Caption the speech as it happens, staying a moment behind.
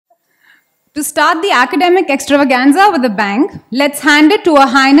To start the academic extravaganza with a bang, let's hand it to Her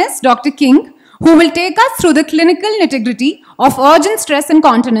Highness Dr. King, who will take us through the clinical nitty-gritty of urgent stress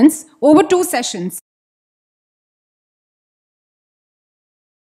incontinence over 2 sessions.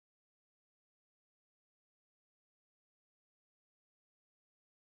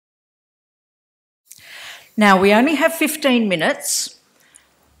 Now, we only have 15 minutes,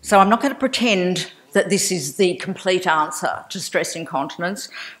 so I'm not going to pretend that this is the complete answer to stress incontinence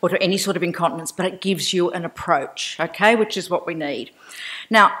or to any sort of incontinence, but it gives you an approach, okay, which is what we need.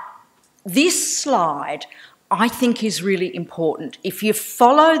 Now, this slide I think is really important. If you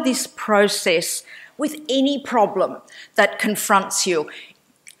follow this process with any problem that confronts you,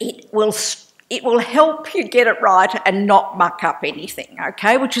 it will help you get it right and not muck up anything,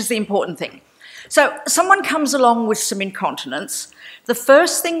 okay, which is the important thing. So someone comes along with some incontinence. The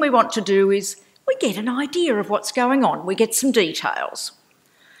first thing we want to do is we get an idea of what's going on. We get some details.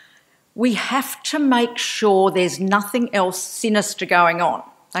 We have to make sure there's nothing else sinister going on,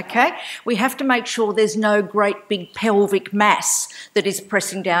 okay? We have to make sure there's no great big pelvic mass that is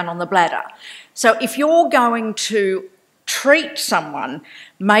pressing down on the bladder. So if you're going to treat someone,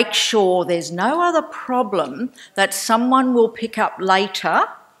 make sure there's no other problem that someone will pick up later,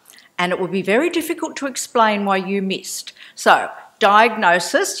 and it will be very difficult to explain why you missed. So,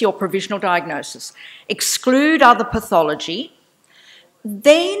 diagnosis, your provisional diagnosis. Exclude other pathology.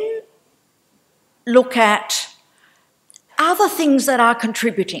 Then look at other things that are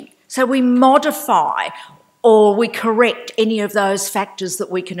contributing. So we modify or we correct any of those factors that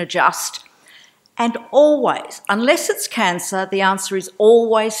we can adjust. And always, unless it's cancer, the answer is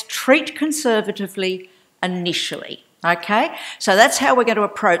always treat conservatively initially. Okay, so that's how we're going to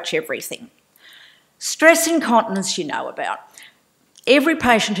approach everything. Stress incontinence you know about. Every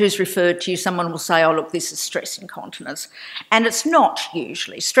patient who's referred to you, someone will say, oh, look, this is stress incontinence. And it's not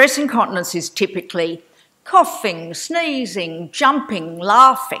usually. Stress incontinence is typically coughing, sneezing, jumping,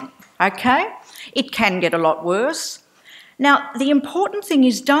 laughing, okay? It can get a lot worse. Now, the important thing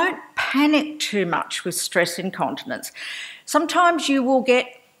is don't panic too much with stress incontinence. Sometimes you will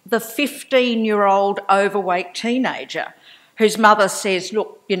get the 15-year-old overweight teenager whose mother says,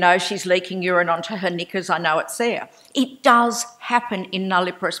 look, you know, she's leaking urine onto her knickers, I know it's there. It does happen in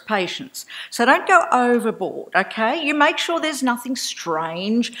nulliparous patients. So don't go overboard, okay? You make sure there's nothing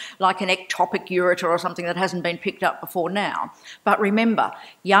strange, like an ectopic ureter or something that hasn't been picked up before now. But remember,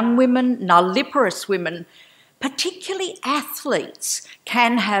 young women, nulliparous women, particularly athletes,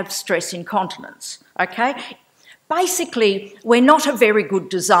 can have stress incontinence, okay? Basically, we're not a very good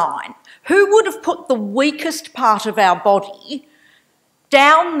design. Who would have put the weakest part of our body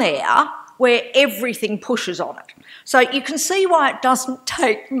down there where everything pushes on it? So you can see why it doesn't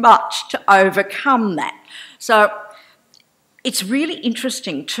take much to overcome that. So it's really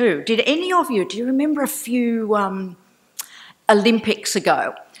interesting too. Do you remember a few Olympics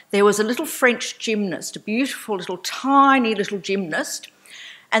ago? There was a little French gymnast, a beautiful little tiny little gymnast,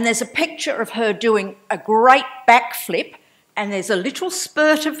 and there's a picture of her doing a great backflip, and there's a little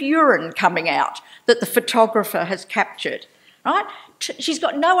spurt of urine coming out that the photographer has captured, right? She's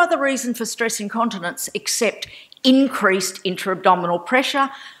got no other reason for stress incontinence except increased intra-abdominal pressure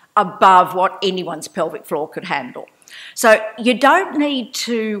above what anyone's pelvic floor could handle. So you don't need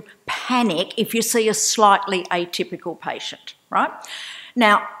to panic if you see a slightly atypical patient, right?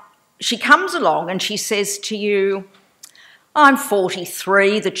 Now, she comes along and she says to you, I'm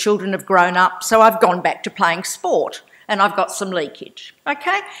 43, the children have grown up, so I've gone back to playing sport and I've got some leakage.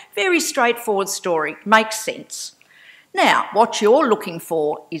 Okay? Very straightforward story, makes sense. Now, what you're looking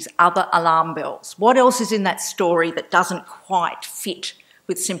for is other alarm bells. What else is in that story that doesn't quite fit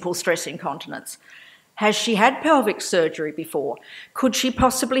with simple stress incontinence? Has she had pelvic surgery before? Could she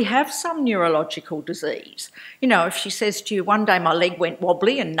possibly have some neurological disease? You know, if she says to you, one day my leg went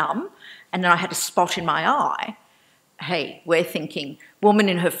wobbly and numb and then I had a spot in my eye, hey, we're thinking woman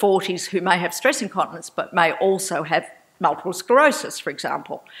in her 40s who may have stress incontinence but may also have multiple sclerosis, for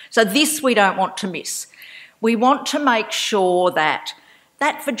example. So this we don't want to miss. We want to make sure that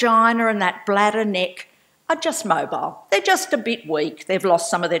that vagina and that bladder neck are just mobile. They're just a bit weak. They've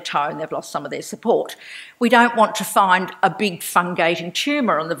lost some of their tone. They've lost some of their support. We don't want to find a big fungating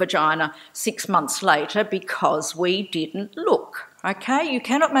tumour on the vagina 6 months later because we didn't look. Okay? You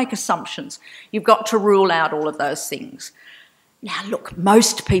cannot make assumptions. You've got to rule out all of those things. Now, look,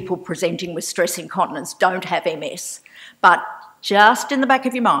 most people presenting with stress incontinence don't have MS, but just in the back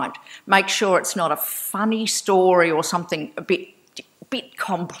of your mind, make sure it's not a funny story or something a bit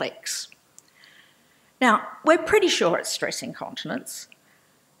complex. Now, we're pretty sure it's stress incontinence.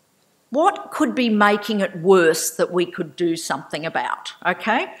 what could be making it worse that we could do something about,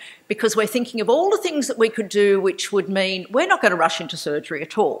 okay? Because we're thinking of all the things that we could do which would mean we're not going to rush into surgery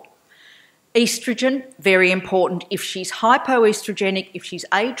at all. Estrogen, very important. If she's hypoestrogenic, if she's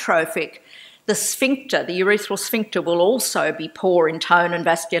atrophic, the sphincter, the urethral sphincter, will also be poor in tone and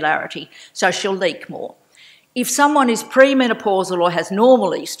vascularity, so she'll leak more. If someone is premenopausal or has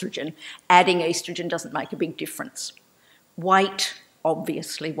normal estrogen, adding estrogen doesn't make a big difference. Weight,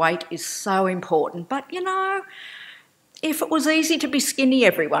 obviously, weight is so important, but you know, if it was easy to be skinny,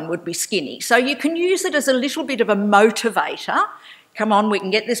 everyone would be skinny. So you can use it as a little bit of a motivator. Come on, we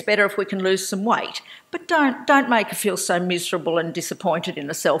can get this better if we can lose some weight. But don't make her feel so miserable and disappointed in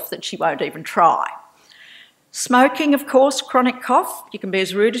herself that she won't even try. Smoking, of course, chronic cough. You can be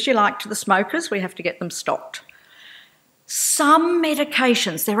as rude as you like to the smokers. We have to get them stopped. Some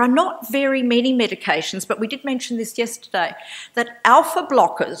medications, there are not very many medications, but we did mention this yesterday, that alpha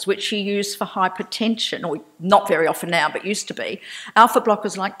blockers, which you use for hypertension, or not very often now, but used to be, alpha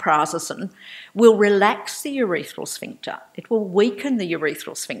blockers like prazosin, will relax the urethral sphincter. It will weaken the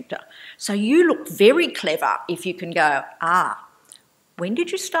urethral sphincter. So you look very clever if you can go, when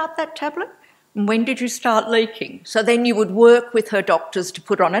did you start that tablet? And when did you start leaking? So then you would work with her doctors to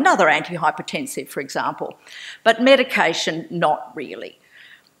put on another antihypertensive, for example. But medication, not really.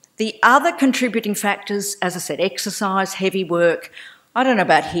 The other contributing factors, as I said, exercise, heavy work. I don't know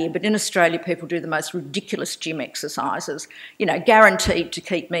about here, but in Australia people do the most ridiculous gym exercises, you know, guaranteed to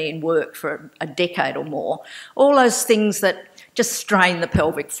keep me in work for a decade or more. All those things that just strain the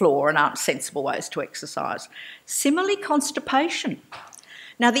pelvic floor and aren't sensible ways to exercise. Similarly, constipation.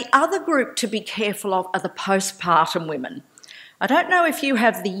 Now, the other group to be careful of are the postpartum women. I don't know if you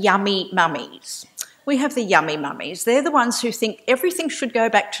have the yummy mummies. We have the yummy mummies. They're the ones who think everything should go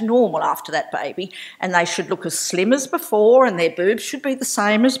back to normal after that baby and they should look as slim as before and their boobs should be the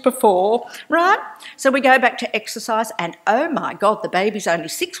same as before, right? So we go back to exercise and, oh my God, the baby's only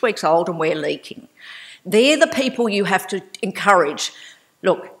 6 weeks old and we're leaking. They're the people you have to encourage.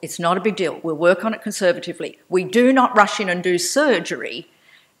 Look, it's not a big deal. We'll work on it conservatively. We do not rush in and do surgery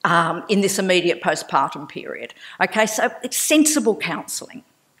in this immediate postpartum period. Okay, so it's sensible counselling.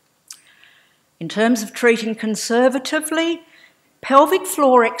 In terms of treating conservatively, pelvic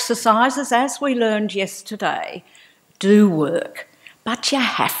floor exercises, as we learned yesterday, do work, but you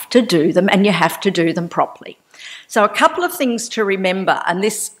have to do them and you have to do them properly. So a couple of things to remember, and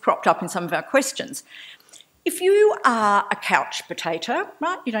this cropped up in some of our questions. If you are a couch potato,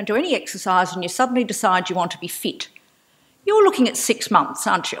 right, you don't do any exercise and you suddenly decide you want to be fit, you're looking at 6 months,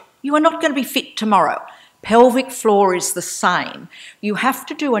 aren't you? You are not going to be fit tomorrow. Pelvic floor is the same. You have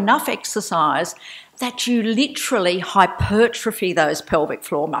to do enough exercise that you literally hypertrophy those pelvic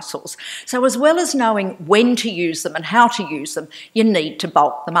floor muscles. So as well as knowing when to use them and how to use them, you need to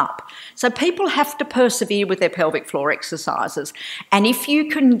bulk them up. So people have to persevere with their pelvic floor exercises. And if you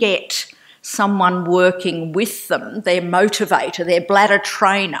can get someone working with them, their motivator, their bladder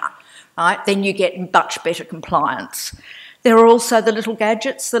trainer, right, then you get much better compliance. There are also the little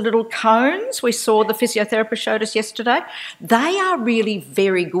gadgets, the little cones we saw the physiotherapist showed us yesterday. They are really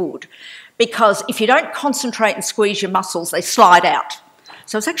very good because if you don't concentrate and squeeze your muscles, they slide out.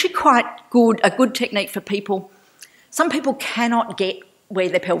 So it's actually quite good, a good technique for people. Some people cannot get where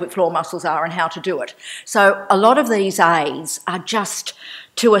their pelvic floor muscles are and how to do it. So a lot of these aids are just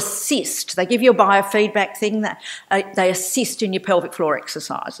to assist. They give you a biofeedback thing that they assist in your pelvic floor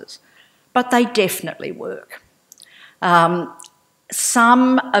exercises, but they definitely work.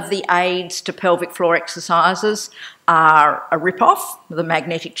 Some of the aids to pelvic floor exercises are a rip-off, the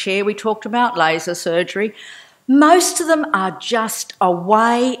magnetic chair we talked about, laser surgery. Most of them are just a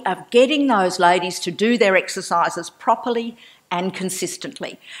way of getting those ladies to do their exercises properly and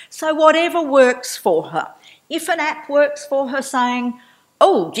consistently. So whatever works for her. If an app works for her saying,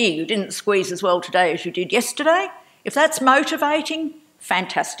 oh, gee, you didn't squeeze as well today as you did yesterday, if that's motivating,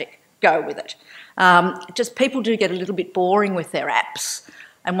 fantastic, go with it. Just people do get a little bit boring with their apps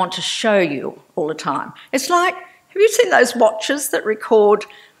and want to show you all the time. It's like, have you seen those watches that record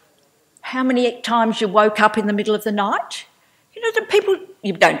how many times you woke up in the middle of the night? You know, the people,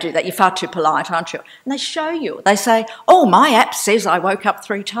 you don't do that, you're far too polite, aren't you? And they show you, they say, oh, my app says I woke up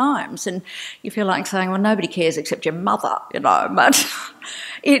 3 times. And you feel like saying, well, nobody cares except your mother, you know. But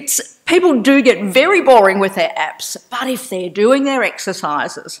people do get very boring with their apps, but if they're doing their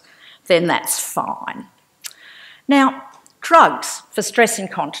exercises, then that's fine. Now, drugs for stress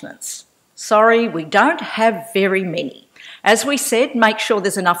incontinence. Sorry, we don't have very many. As we said, make sure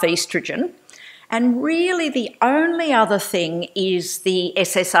there's enough estrogen. And really the only other thing is the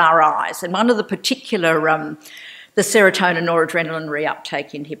SSRIs. And one of the particular the serotonin noradrenaline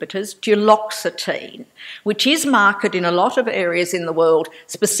reuptake inhibitors, duloxetine, which is marketed in a lot of areas in the world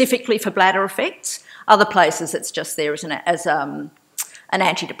specifically for bladder effects. Other places it's just there as an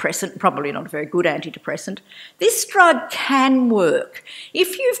antidepressant, probably not a very good antidepressant. This drug can work.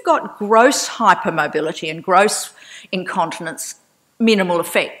 If you've got gross hypermobility and gross incontinence, minimal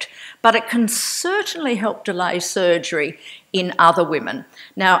effect, but it can certainly help delay surgery in other women.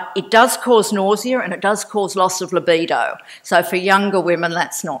 Now, it does cause nausea and it does cause loss of libido. So for younger women,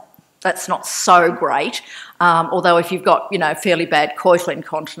 that's not so great. Although if you've got, fairly bad coital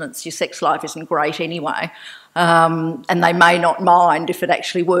incontinence, your sex life isn't great anyway. And they may not mind if it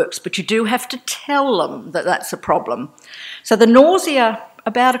actually works, but you do have to tell them that that's a problem. So the nausea,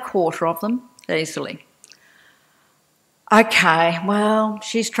 about a quarter of them, easily. Okay, well,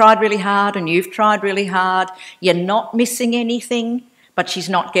 she's tried really hard and you've tried really hard. You're not missing anything, but she's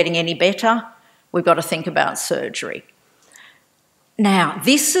not getting any better. We've got to think about surgery. Now,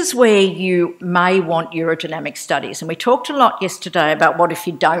 this is where you may want urodynamic studies, and we talked a lot yesterday about what if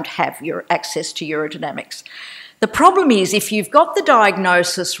you don't have your access to urodynamics. The problem is if you've got the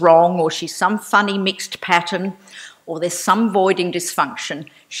diagnosis wrong or she's some funny mixed pattern or there's some voiding dysfunction,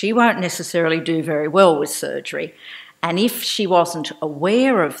 she won't necessarily do very well with surgery. And if she wasn't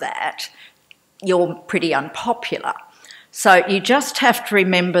aware of that, you're pretty unpopular. So you just have to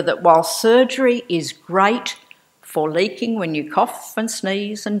remember that while surgery is great for leaking when you cough and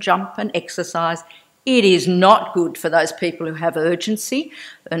sneeze and jump and exercise, it is not good for those people who have urgency,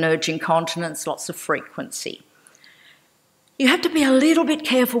 an urge incontinence, lots of frequency. You have to be a little bit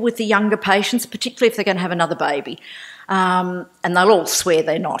careful with the younger patients, particularly if they're going to have another baby. And they'll all swear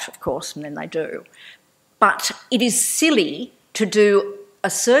they're not, of course, and then they do. But it is silly to do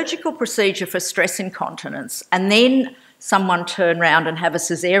a surgical procedure for stress incontinence and then someone turn around and have a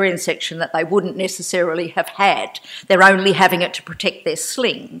caesarean section that they wouldn't necessarily have had. They're only having it to protect their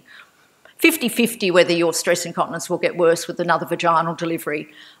sling. 50-50 whether your stress incontinence will get worse with another vaginal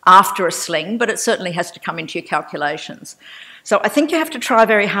delivery after a sling, but it certainly has to come into your calculations. So I think you have to try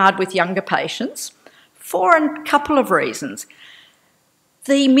very hard with younger patients for a couple of reasons.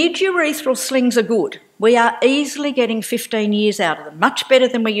 The mid-urethral slings are good. We are easily getting 15 years out of them, much better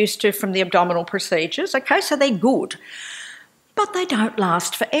than we used to from the abdominal procedures. Okay, so they're good, but they don't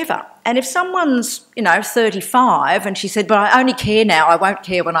last forever. And if someone's, 35 and she said, but I only care now, I won't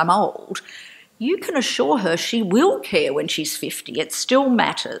care when I'm old, you can assure her she will care when she's 50. It still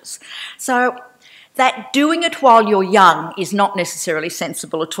matters. So that doing it while you're young is not necessarily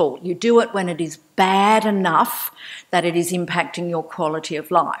sensible at all. You do it when it is bad enough that it is impacting your quality of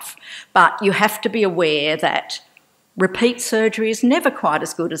life. But you have to be aware that repeat surgery is never quite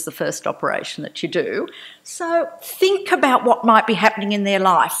as good as the first operation that you do. So think about what might be happening in their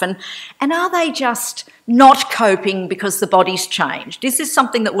life and are they just not coping because the body's changed? Is this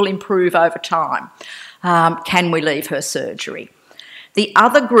something that will improve over time? Can we leave her surgery? The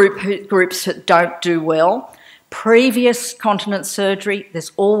other groups that don't do well, previous continence surgery,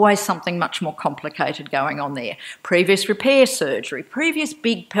 there's always something much more complicated going on there. Previous repair surgery, previous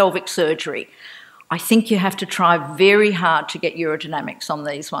big pelvic surgery. I think you have to try very hard to get urodynamics on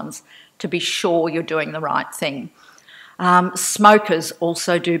these ones to be sure you're doing the right thing. Smokers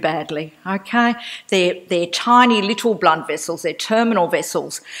also do badly, okay? They're tiny little blood vessels, they're terminal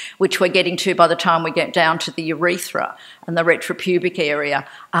vessels, which we're getting to by the time we get down to the urethra and the retropubic area,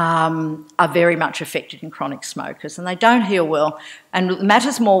 are very much affected in chronic smokers, and they don't heal well. And it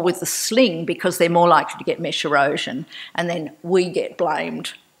matters more with the sling because they're more likely to get mesh erosion, and then we get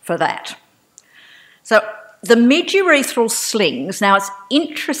blamed for that. So the mid-urethral slings, now it's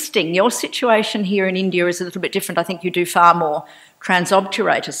interesting, your situation here in India is a little bit different. I think you do far more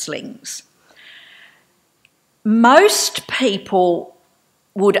transobturator slings. Most people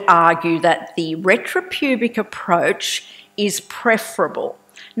would argue that the retropubic approach is preferable.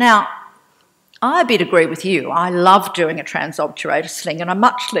 Now, I a bit agree with you. I love doing a transobturator sling and I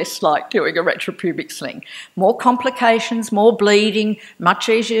much less like doing a retropubic sling. More complications, more bleeding, much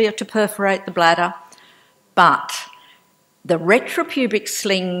easier to perforate the bladder. But the retropubic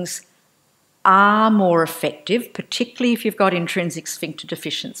slings are more effective, particularly if you've got intrinsic sphincter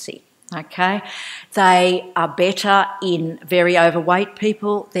deficiency, okay? They are better in very overweight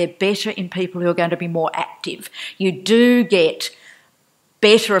people. They're better in people who are going to be more active. You do get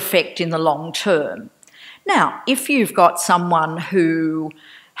better effect in the long term. Now, if you've got someone who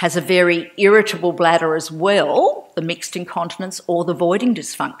has a very irritable bladder as well, the mixed incontinence or the voiding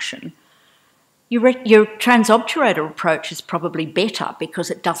dysfunction, your transobturator approach is probably better because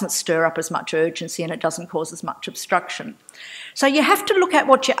it doesn't stir up as much urgency and it doesn't cause as much obstruction. So you have to look at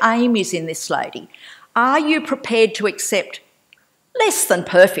what your aim is in this lady. Are you prepared to accept less than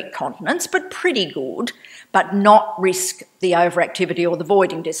perfect continence, but pretty good, but not risk the overactivity or the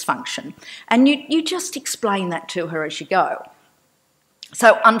voiding dysfunction? And you just explain that to her as you go.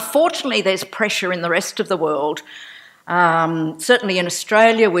 So unfortunately, there's pressure in the rest of the world. Certainly in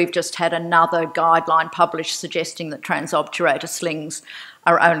Australia, we've just had another guideline published suggesting that transobturator slings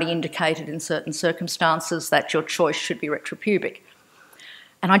are only indicated in certain circumstances, that your choice should be retropubic.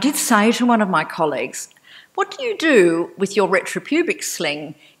 And I did say to one of my colleagues, what do you do with your retropubic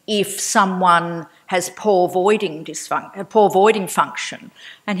sling if someone has poor voiding function?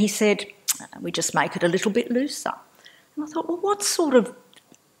 And he said, we just make it a little bit looser. And I thought, well, what sort of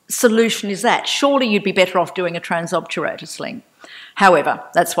solution is that? Surely you'd be better off doing a transobturator sling. However,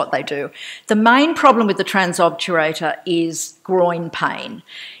 that's what they do. The main problem with the transobturator is groin pain.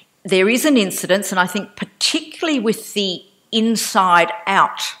 There is an incidence, and I think particularly with the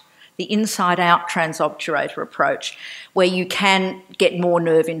inside-out transobturator approach, where you can get more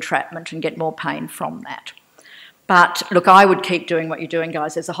nerve entrapment and get more pain from that. But look, I would keep doing what you're doing,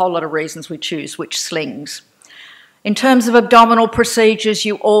 guys. There's a whole lot of reasons we choose which slings. In terms of abdominal procedures,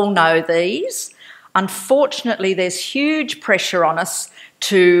 you all know these. Unfortunately, there's huge pressure on us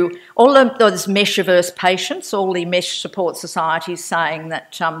to all of those mesh-averse patients, all the mesh support societies saying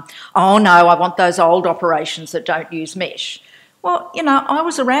that, oh no, I want those old operations that don't use mesh. Well, you know, I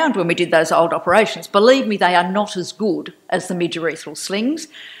was around when we did those old operations. Believe me, they are not as good as the mid-urethral slings,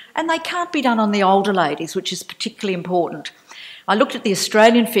 and they can't be done on the older ladies, which is particularly important. I looked at the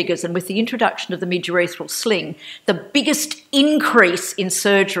Australian figures, and with the introduction of the mid-urethral sling, the biggest increase in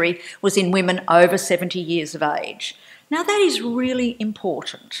surgery was in women over 70 years of age. Now, that is really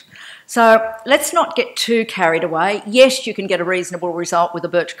important. So let's not get too carried away. Yes, you can get a reasonable result with a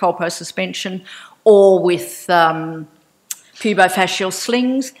Birch-Colpo suspension or with pubofascial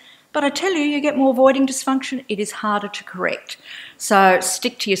slings, but I tell you, you get more voiding dysfunction, it is harder to correct. So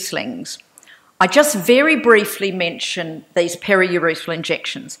stick to your slings. I just very briefly mention these periurethral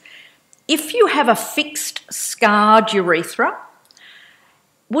injections. If you have a fixed, scarred urethra,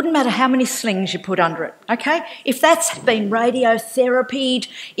 wouldn't matter how many slings you put under it, okay? If that's been radiotherapied,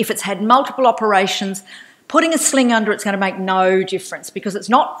 if it's had multiple operations, putting a sling under it's going to make no difference because it's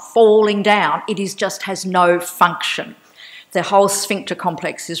not falling down, it is just has no function. The whole sphincter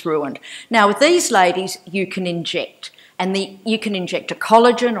complex is ruined. Now, with these ladies, you can inject. And you can inject a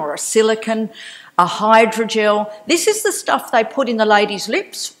collagen or a silicone, a hydrogel. This is the stuff they put in the ladies'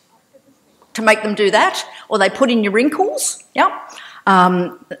 lips to make them do that, or they put in your wrinkles,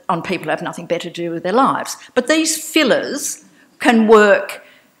 on people who have nothing better to do with their lives. But these fillers can work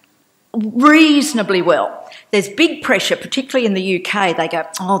reasonably well. There's big pressure, particularly in the UK. They go,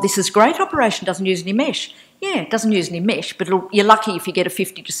 oh, this is great operation, doesn't use any mesh. Yeah, it doesn't use any mesh, but you're lucky if you get a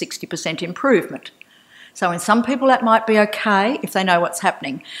 50 to 60% improvement. So in some people that might be okay if they know what's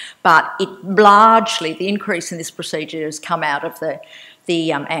happening, but largely the increase in this procedure has come out of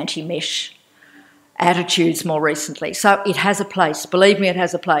the anti-mesh attitudes more recently. So it has a place. Believe me, it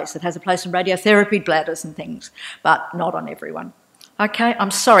has a place. It has a place in radiotherapy, bladders and things, but not on everyone. Okay, I'm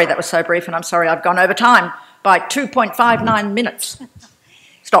sorry that was so brief, and I'm sorry I've gone over time by 2.59 minutes.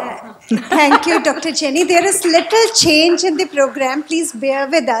 Stop. Thank you, Dr. Jenny. There is little change in the program. Please bear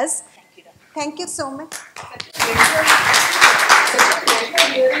with us. Thank you so much.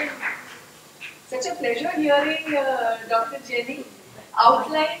 Such a pleasure hearing Dr. Jenny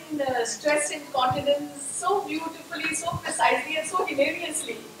outline stress incontinence so beautifully, so precisely and so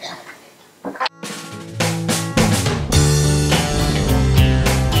hilariously.